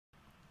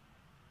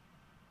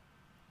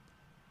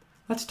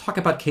let's talk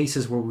about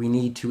cases where we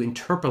need to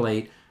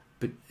interpolate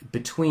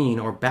between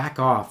or back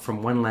off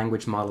from one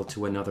language model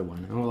to another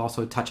one. And we'll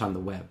also touch on the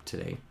web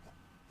today.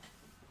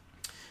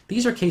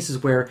 These are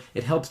cases where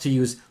it helps to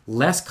use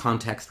less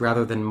context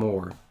rather than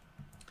more.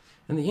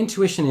 And the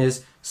intuition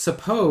is,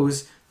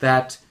 suppose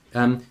that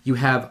you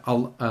have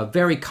a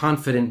very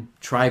confident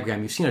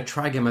trigram. You've seen a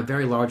trigram a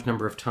very large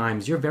number of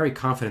times. You're very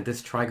confident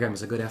this trigram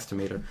is a good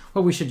estimator.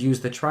 Well, we should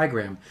use the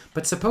trigram.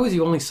 But suppose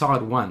you only saw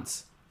it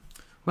once.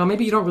 Well,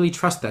 maybe you don't really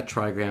trust that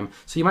trigram,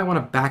 so you might want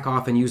to back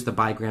off and use the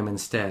bigram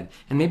instead.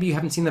 And maybe you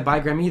haven't seen the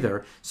bigram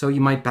either, so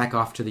you might back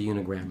off to the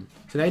unigram.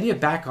 So the idea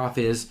of back off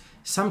is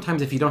sometimes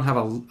if you don't have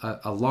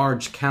a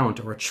large count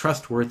or a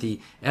trustworthy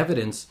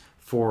evidence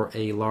for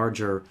a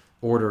larger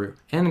order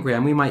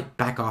n-gram, we might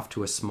back off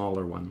to a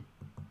smaller one.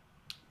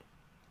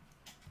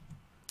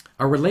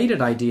 A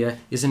related idea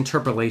is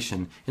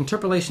interpolation.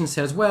 Interpolation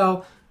says,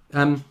 well,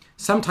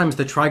 sometimes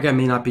the trigram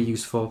may not be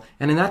useful,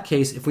 and in that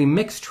case, if we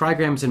mix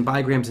trigrams and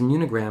bigrams and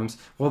unigrams,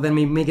 well, then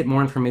we may get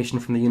more information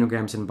from the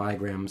unigrams and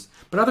bigrams.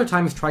 But other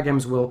times,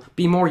 trigrams will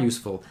be more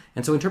useful,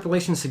 and so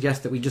interpolation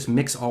suggests that we just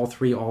mix all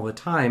three all the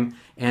time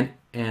and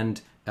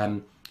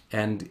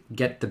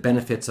get the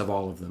benefits of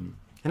all of them.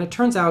 And it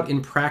turns out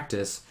in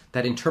practice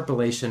that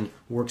interpolation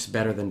works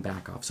better than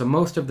backoff. So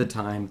most of the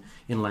time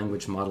in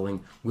language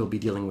modeling, we'll be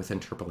dealing with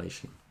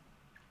interpolation.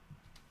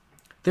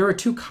 There are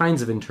two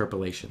kinds of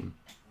interpolation.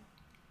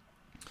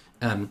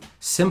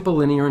 Simple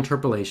linear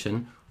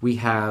interpolation, we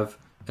have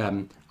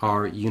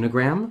our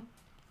unigram,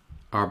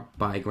 our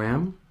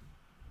bigram,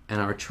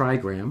 and our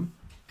trigram,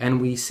 and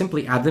we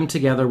simply add them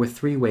together with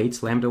three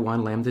weights, lambda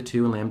 1, lambda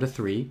 2, and lambda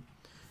 3.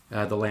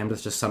 The lambda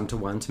is just summed to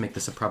 1 to make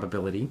this a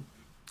probability.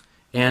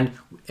 And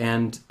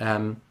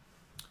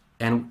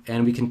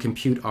we can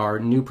compute our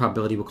new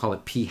probability, we'll call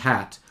it p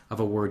hat, of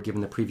a word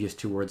given the previous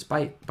two words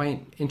by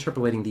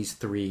interpolating these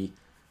three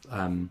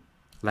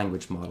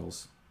language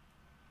models.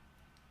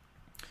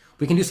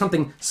 We can do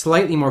something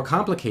slightly more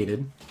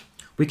complicated.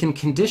 We can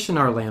condition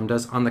our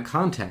lambdas on the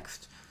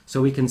context.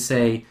 So we can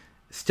say,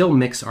 still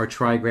mix our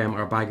trigram,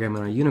 our bigram, and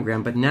our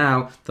unigram, but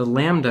now the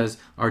lambdas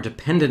are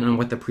dependent on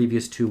what the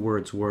previous two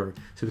words were.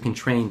 So we can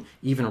train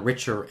even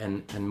richer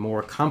and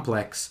more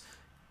complex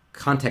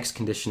context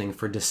conditioning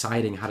for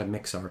deciding how to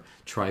mix our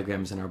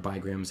trigrams and our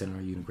bigrams and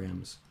our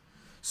unigrams.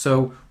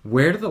 So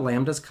where do the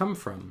lambdas come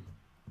from?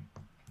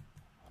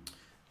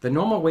 The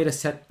normal way to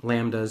set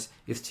lambdas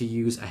is to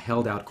use a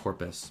held-out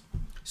corpus.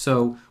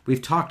 So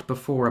we've talked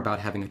before about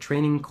having a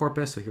training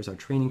corpus. So here's our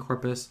training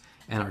corpus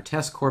and our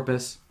test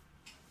corpus.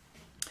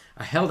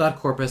 A held-out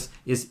corpus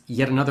is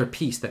yet another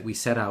piece that we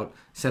set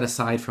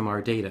aside from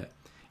our data.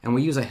 And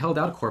we use a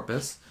held-out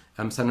corpus.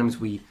 Sometimes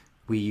we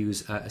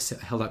use a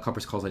held-out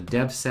corpus called a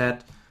dev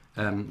set,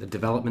 a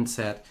development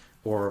set,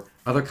 or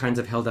other kinds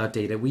of held-out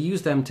data. We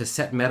use them to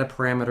set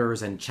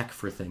metaparameters and check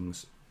for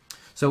things.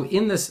 So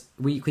in this,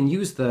 we can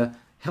use the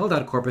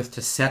held-out corpus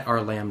to set our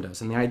lambdas.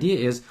 And the idea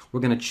is we're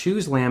going to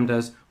choose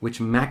lambdas which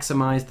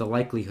maximize the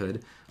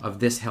likelihood of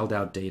this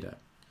held-out data.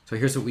 So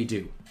here's what we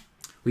do.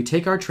 We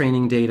take our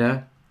training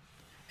data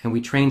and we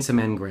train some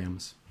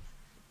n-grams.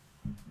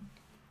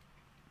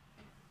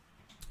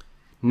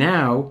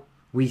 Now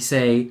we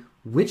say,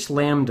 which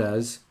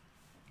lambdas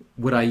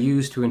would I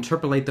use to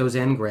interpolate those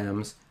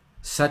n-grams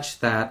such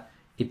that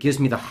it gives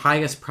me the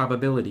highest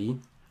probability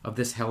of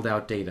this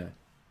held-out data?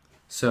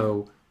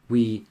 So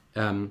we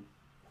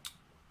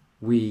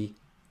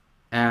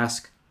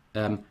ask,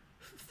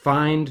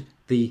 find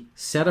the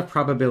set of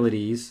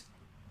probabilities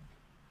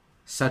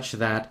such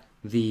that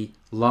the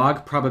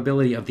log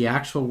probability of the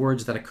actual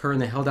words that occur in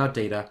the held-out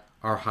data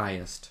are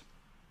highest.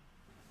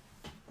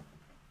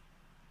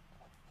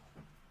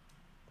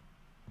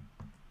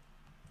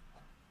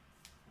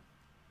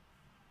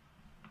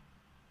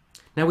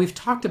 Now we've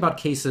talked about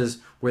cases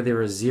where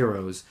there are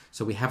zeros,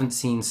 so we haven't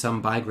seen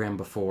some bigram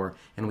before,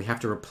 and we have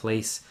to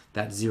replace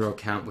that zero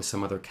count with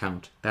some other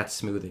count. That's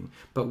smoothing.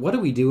 But what do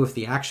we do if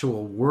the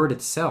actual word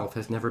itself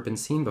has never been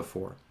seen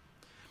before?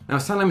 Now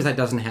sometimes that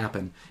doesn't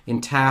happen. In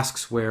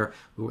tasks where,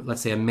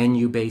 let's say a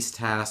menu-based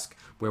task,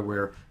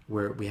 where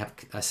we have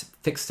a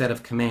fixed set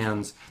of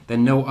commands,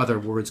 then no other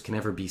words can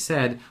ever be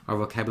said. Our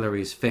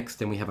vocabulary is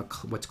fixed, and we have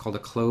what's called a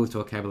closed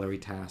vocabulary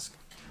task.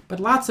 But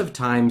lots of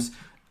times,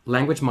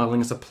 language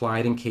modeling is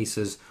applied in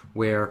cases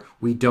where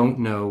we don't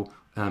know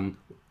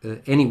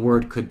any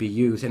word could be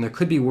used, and there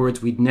could be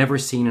words we'd never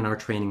seen in our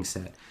training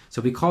set.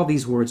 So we call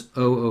these words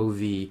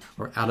OOV,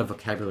 or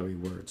out-of-vocabulary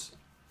words.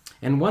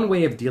 And one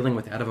way of dealing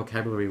with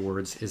out-of-vocabulary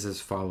words is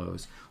as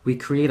follows. We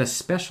create a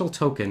special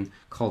token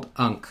called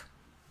UNC.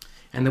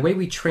 And the way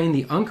we train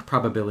the UNC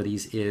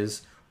probabilities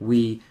is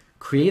we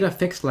create a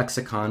fixed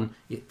lexicon.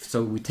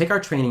 So we take our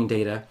training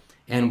data,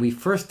 and we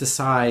first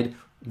decide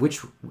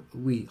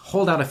we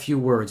hold out a few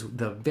words,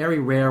 the very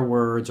rare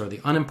words or the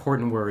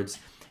unimportant words,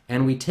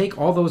 and we take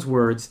all those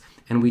words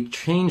and we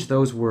change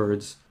those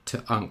words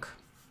to UNC.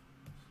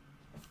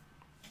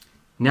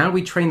 Now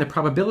we train the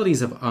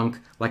probabilities of UNC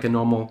like any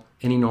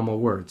normal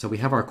word. So we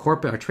have our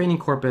training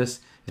corpus.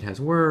 It has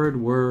word,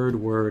 word,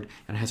 word,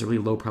 and it has a really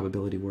low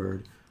probability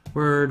word,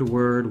 word,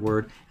 word,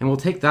 word. And we'll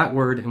take that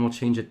word and we'll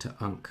change it to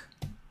unk.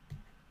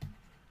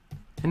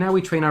 And now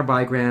we train our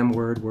bigram,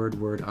 word, word,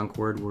 word, unk,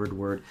 word, word,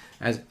 word,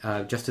 as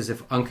just as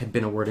if unk had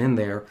been a word in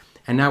there.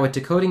 And now at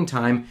decoding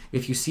time,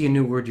 if you see a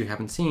new word you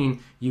haven't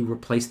seen, you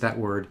replace that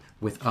word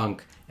with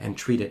unk and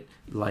treat it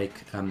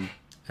like,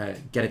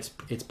 get its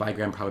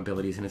bigram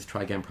probabilities and its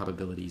trigram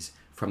probabilities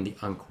from the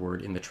unk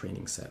word in the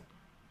training set.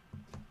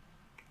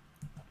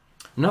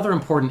 Another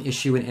important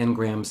issue in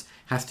n-grams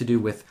has to do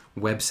with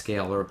web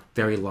scale or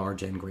very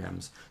large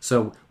n-grams.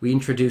 So we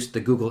introduced the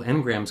Google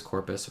n-grams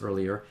corpus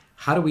earlier.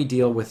 How do we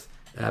deal with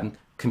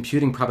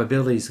computing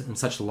probabilities in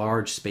such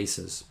large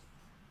spaces?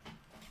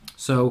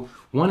 So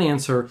one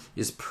answer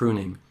is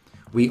pruning.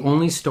 We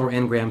only store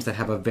n-grams that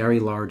have a very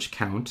large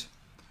count.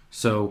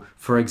 So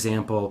for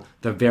example,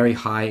 the very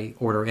high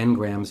order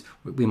n-grams,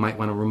 we might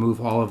want to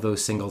remove all of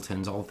those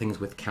singletons, all things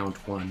with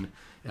count 1,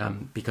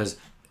 because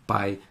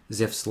by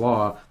Zipf's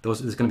law,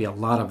 there's going to be a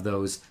lot of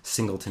those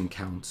singleton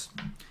counts.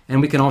 And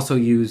we can also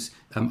use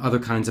other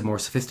kinds of more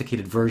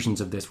sophisticated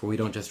versions of this where we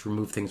don't just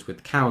remove things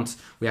with counts,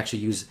 we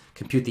actually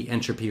compute the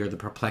entropy or the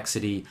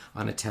perplexity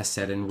on a test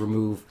set and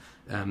remove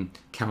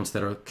counts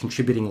that are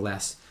contributing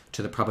less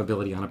to the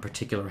probability on a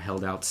particular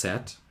held out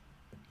set.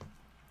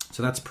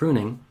 So that's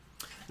pruning.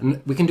 And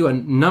we can do a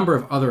number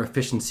of other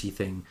efficiency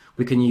things.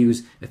 We can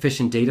use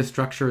efficient data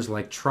structures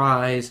like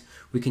tries.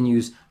 We can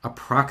use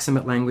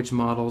approximate language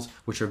models,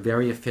 which are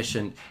very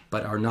efficient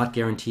but are not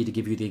guaranteed to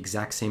give you the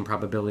exact same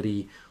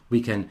probability.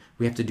 We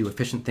have to do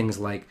efficient things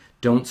like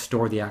don't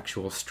store the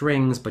actual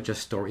strings but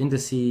just store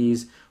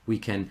indices. We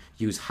can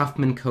use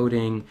Huffman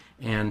coding,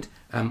 and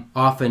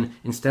often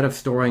instead of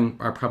storing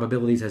our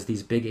probabilities as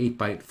these big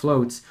 8-byte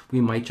floats,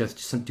 we might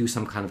just do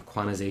some kind of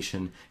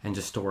quantization and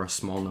just store a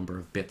small number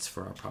of bits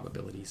for our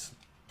probabilities.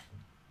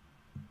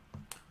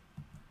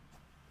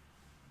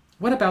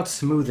 What about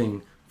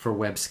smoothing for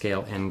web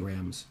scale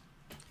n-grams?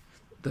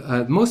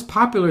 The most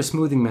popular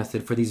smoothing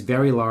method for these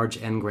very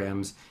large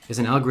n-grams is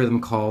an algorithm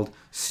called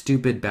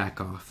stupid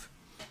backoff.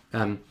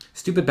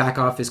 Stupid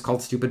backoff is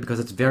called stupid because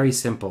it's very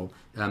simple,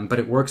 but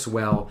it works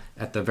well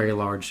at the very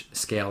large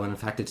scale, and in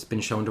fact it's been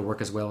shown to work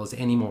as well as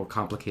any more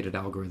complicated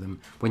algorithm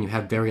when you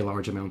have very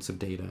large amounts of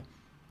data.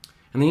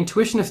 And the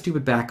intuition of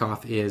stupid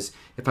backoff is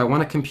if I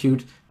want to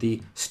compute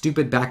the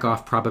stupid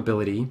backoff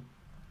probability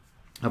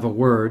of a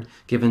word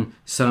given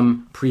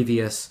some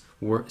previous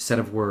set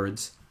of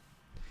words,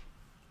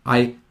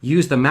 I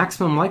use the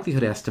maximum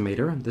likelihood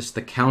estimator, this is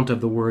the count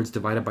of the words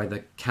divided by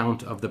the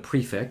count of the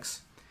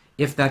prefix,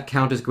 if that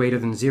count is greater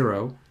than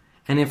 0,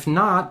 and if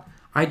not,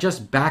 I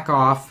just back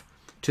off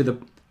to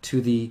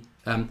the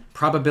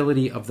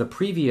probability of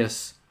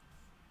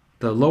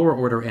the lower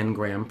order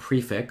n-gram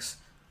prefix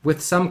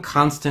with some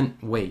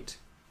constant weight.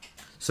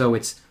 So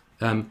it's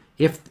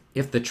if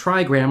the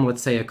trigram,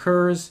 let's say,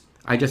 occurs,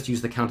 I just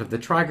use the count of the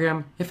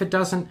trigram. If it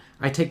doesn't,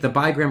 I take the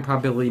bigram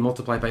probability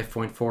multiplied by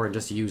 0.4 and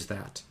just use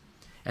that.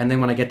 And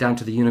then when I get down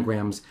to the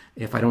unigrams,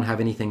 if I don't have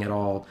anything at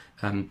all,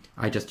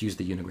 I just use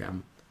the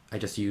unigram. I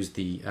just use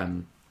the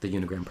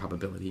unigram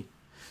probability.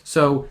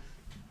 So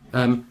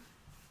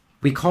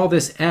we call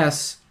this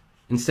S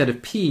instead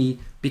of P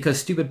because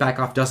stupid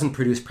backoff doesn't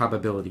produce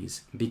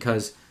probabilities.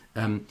 Because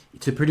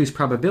to produce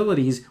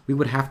probabilities, we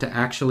would have to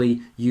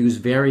actually use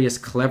various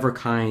clever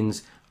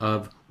kinds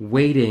of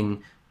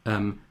weighting.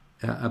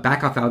 A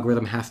backoff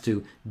algorithm has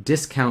to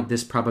discount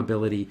this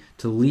probability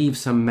to leave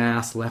some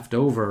mass left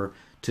over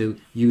to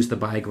use the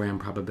bigram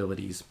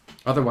probabilities.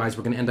 Otherwise,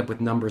 we're going to end up with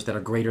numbers that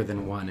are greater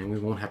than 1, and we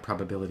won't have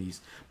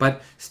probabilities.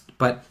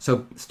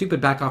 So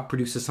stupid backoff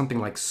produces something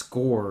like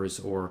scores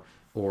or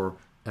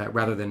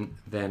rather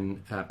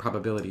than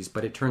probabilities.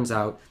 But it turns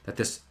out that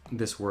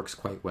this works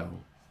quite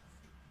well.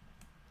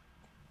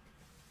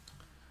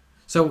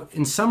 So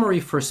in summary,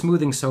 for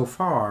smoothing so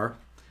far,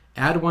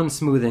 add-1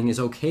 smoothing is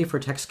okay for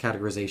text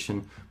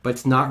categorization, but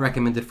it's not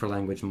recommended for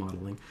language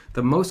modeling.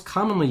 The most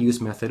commonly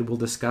used method we'll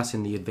discuss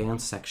in the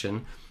advanced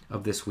section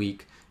of this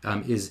week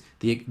is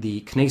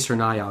the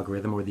Kneser-Nye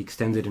algorithm, or the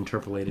extended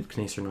interpolated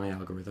Kneser-Nye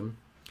algorithm.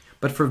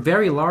 But for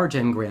very large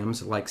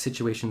n-grams, like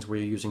situations where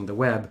you're using the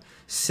web,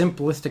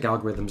 simplistic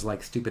algorithms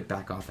like stupid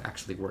backoff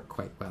actually work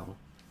quite well.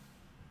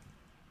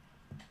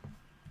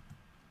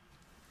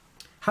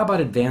 How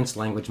about advanced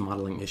language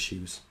modeling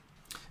issues?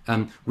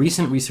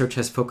 Recent research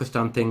has focused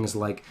on things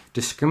like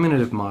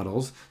discriminative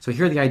models. So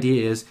here the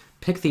idea is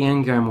pick the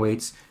n-gram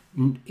weights.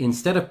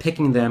 Instead of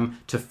picking them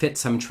to fit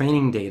some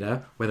training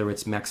data, whether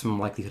it's maximum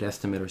likelihood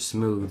estimate or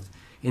smooth,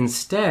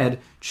 instead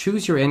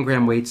choose your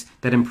n-gram weights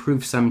that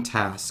improve some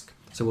task.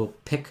 So we'll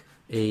pick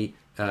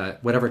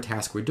whatever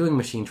task we're doing,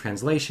 machine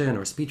translation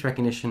or speech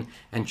recognition,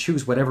 and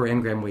choose whatever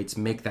n-gram weights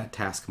make that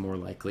task more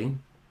likely.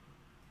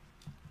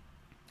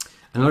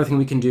 Another thing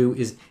we can do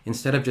is,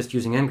 instead of just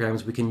using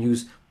n-grams, we can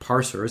use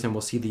parsers, and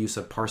we'll see the use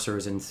of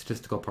parsers and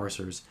statistical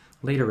parsers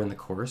later in the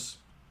course.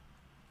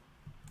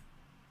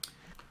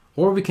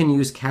 Or we can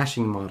use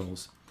caching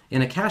models.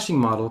 In a caching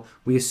model,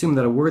 we assume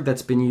that a word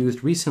that's been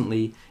used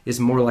recently is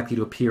more likely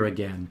to appear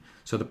again.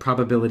 So the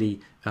probability,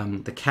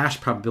 the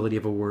cache probability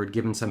of a word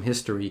given some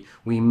history,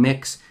 we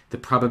mix the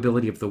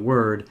probability of the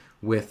word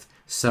with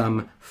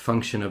some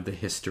function of the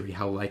history,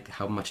 how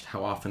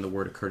often the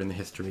word occurred in the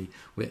history,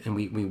 and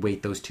we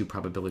weight those two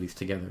probabilities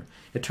together.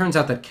 It turns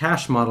out that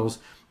cache models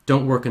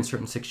don't work in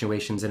certain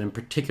situations, and in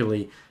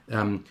particularly,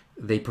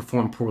 they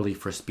perform poorly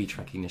for speech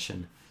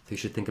recognition. So you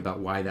should think about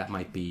why that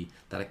might be,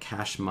 that a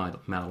cache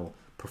model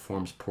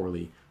performs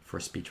poorly for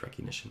speech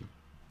recognition.